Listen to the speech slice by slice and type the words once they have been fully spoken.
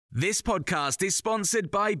This podcast is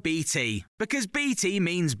sponsored by BT, because BT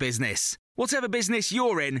means business. Whatever business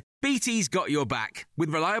you're in, BT's got your back, with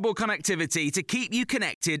reliable connectivity to keep you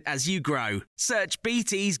connected as you grow. Search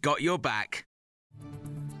BT's got your back.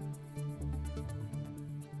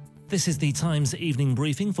 This is the Times evening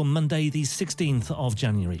briefing for Monday, the 16th of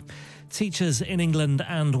January. Teachers in England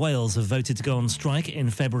and Wales have voted to go on strike in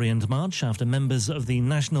February and March after members of the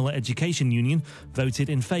National Education Union voted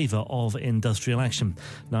in favour of industrial action.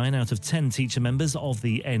 9 out of 10 teacher members of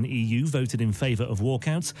the NEU voted in favour of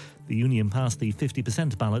walkouts. The union passed the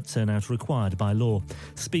 50% ballot turnout required by law.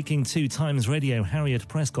 Speaking to Times Radio, Harriet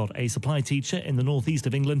Prescott, a supply teacher in the northeast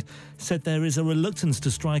of England, said there is a reluctance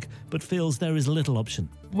to strike but feels there is little option.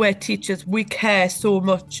 We're teachers, we care so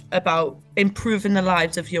much about improving the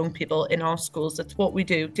lives of young people in our schools. That's what we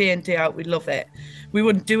do day in, day out. We love it. We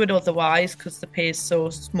wouldn't do it otherwise because the pay is so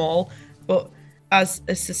small. But as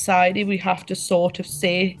a society, we have to sort of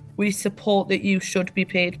say we support that you should be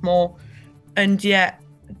paid more. And yet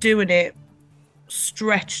doing it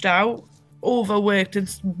stretched out, overworked and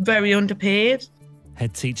very underpaid.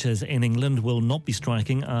 Head teachers in England will not be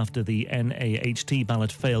striking after the NAHT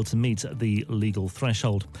ballot failed to meet the legal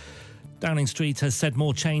threshold. Downing Street has said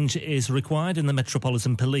more change is required in the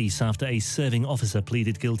Metropolitan Police after a serving officer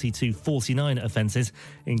pleaded guilty to 49 offences,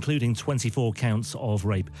 including 24 counts of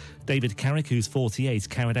rape. David Carrick, who's 48,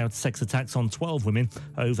 carried out sex attacks on 12 women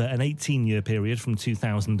over an 18-year period from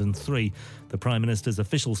 2003. The Prime Minister's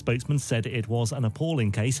official spokesman said it was an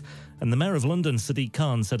appalling case, and the Mayor of London, Sadiq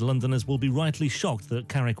Khan, said Londoners will be rightly shocked that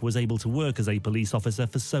Carrick was able to work as a police officer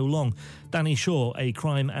for so long. Danny Shaw, a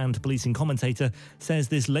crime and policing commentator, says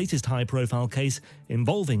this latest high-profile case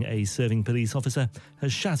involving a serving police officer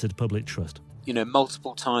has shattered public trust. You know,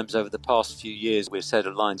 multiple times over the past few years, we've said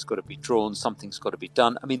a line's got to be drawn, something's got to be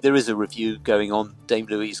done. I mean, there is a review going on. Dame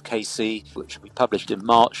Louise Casey, which we published in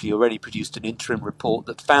March, she already produced an interim report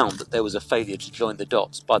that found that there was a failure to join the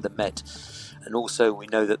dots by the Met. And also we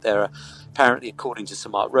know that there are, apparently, according to Sir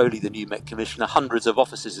Mark Rowley, the new Met Commissioner, hundreds of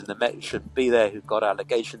officers in the Met who shouldn't be there who've got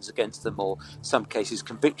allegations against them or, in some cases,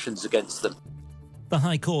 convictions against them. The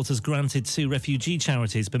High Court has granted 2 refugee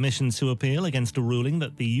charities permission to appeal against a ruling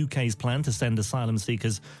that the UK's plan to send asylum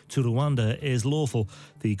seekers to Rwanda is lawful.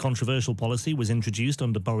 The controversial policy was introduced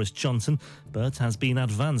under Boris Johnson, but has been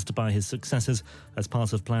advanced by his successors as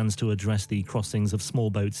part of plans to address the crossings of small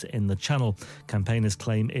boats in the Channel. Campaigners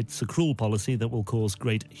claim it's a cruel policy that will cause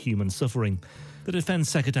great human suffering. The Defence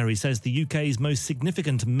Secretary says the UK's most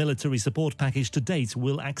significant military support package to date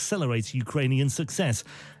will accelerate Ukrainian success.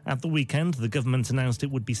 At the weekend, the government announced it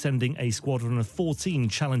would be sending a squadron of 14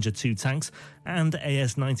 Challenger 2 tanks and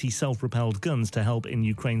AS-90 self-propelled guns to help in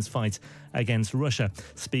Ukraine's fight against Russia.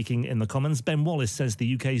 Speaking in the Commons, Ben Wallace says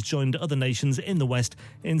the UK's joined other nations in the West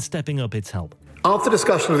in stepping up its help. After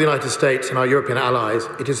discussion with the United States and our European allies,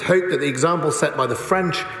 it is hoped that the example set by the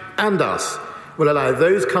French and us will allow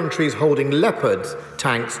those countries holding Leopard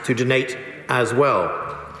tanks to donate as well.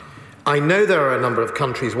 I know there are a number of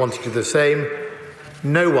countries wanting to do the same.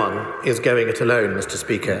 No one is going it alone, Mr.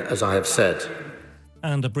 Speaker, as I have said.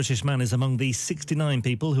 And a British man is among the 69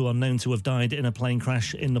 people who are known to have died in a plane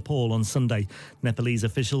crash in Nepal on Sunday. Nepalese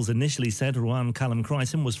officials initially said Ruan Callum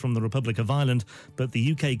Crichton was from the Republic of Ireland, but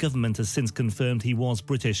the UK government has since confirmed he was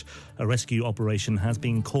British. A rescue operation has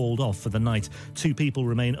been called off for the night. 2 people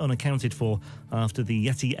remain unaccounted for after the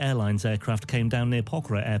Yeti Airlines aircraft came down near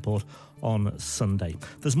Pokhara Airport on Sunday.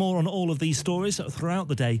 There's more on all of these stories throughout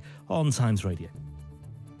the day on Times Radio.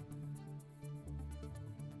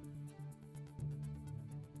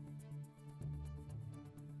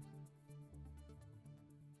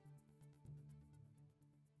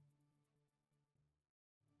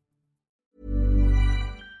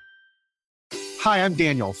 Hi, I'm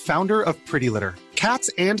Daniel, founder of Pretty Litter. Cats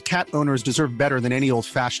and cat owners deserve better than any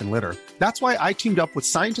old-fashioned litter. That's why I teamed up with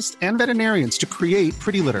scientists and veterinarians to create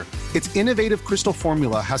Pretty Litter. Its innovative crystal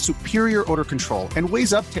formula has superior odor control and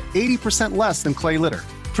weighs up to 80% less than clay litter.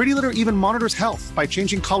 Pretty Litter even monitors health by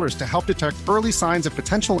changing colors to help detect early signs of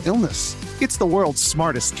potential illness. It's the world's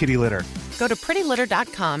smartest kitty litter. Go to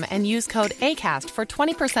prettylitter.com and use code ACAST for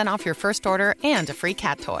 20% off your first order and a free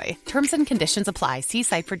cat toy. Terms and conditions apply. See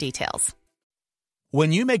site for details.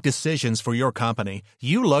 When you make decisions for your company,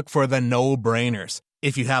 you look for the no-brainers.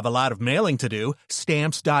 If you have a lot of mailing to do,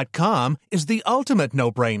 Stamps.com is the ultimate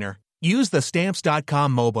no-brainer. Use the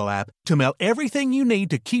Stamps.com mobile app to mail everything you need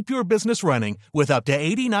to keep your business running with up to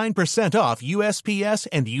 89% off USPS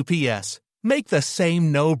and UPS. Make the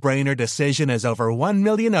same no-brainer decision as over 1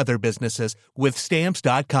 million other businesses with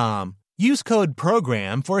Stamps.com. Use code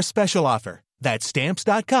PROGRAM for a special offer. That's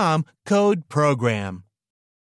Stamps.com, code PROGRAM.